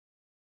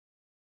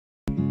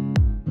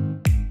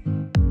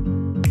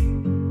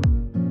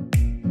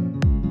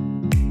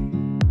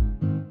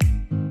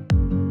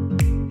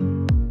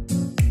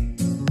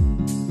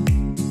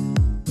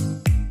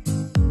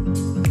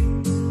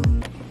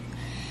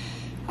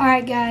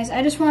Alright guys,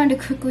 I just wanted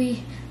to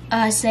quickly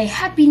say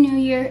Happy New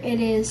Year. It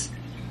is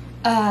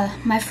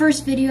my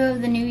first video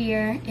of the new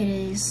year. It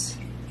is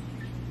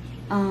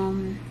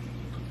 12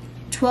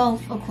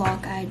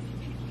 o'clock. I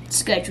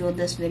scheduled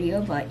this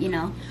video, but you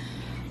know.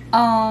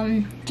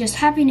 Just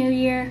Happy New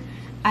Year.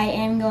 I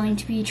am going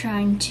to be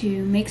trying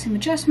to make some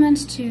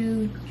adjustments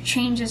to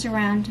change this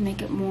around to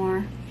make it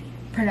more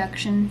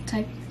production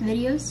type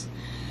videos.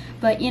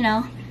 But you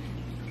know,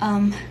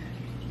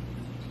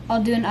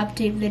 I'll do an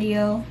update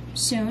video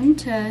soon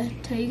to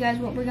tell you guys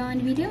what we're going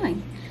to be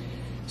doing.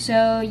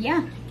 So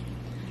yeah,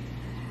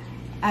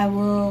 I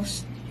will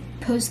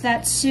post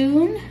that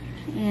soon,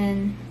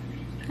 and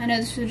I know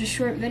this was a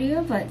short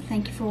video, but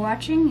thank you for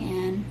watching,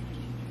 and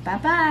bye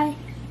bye.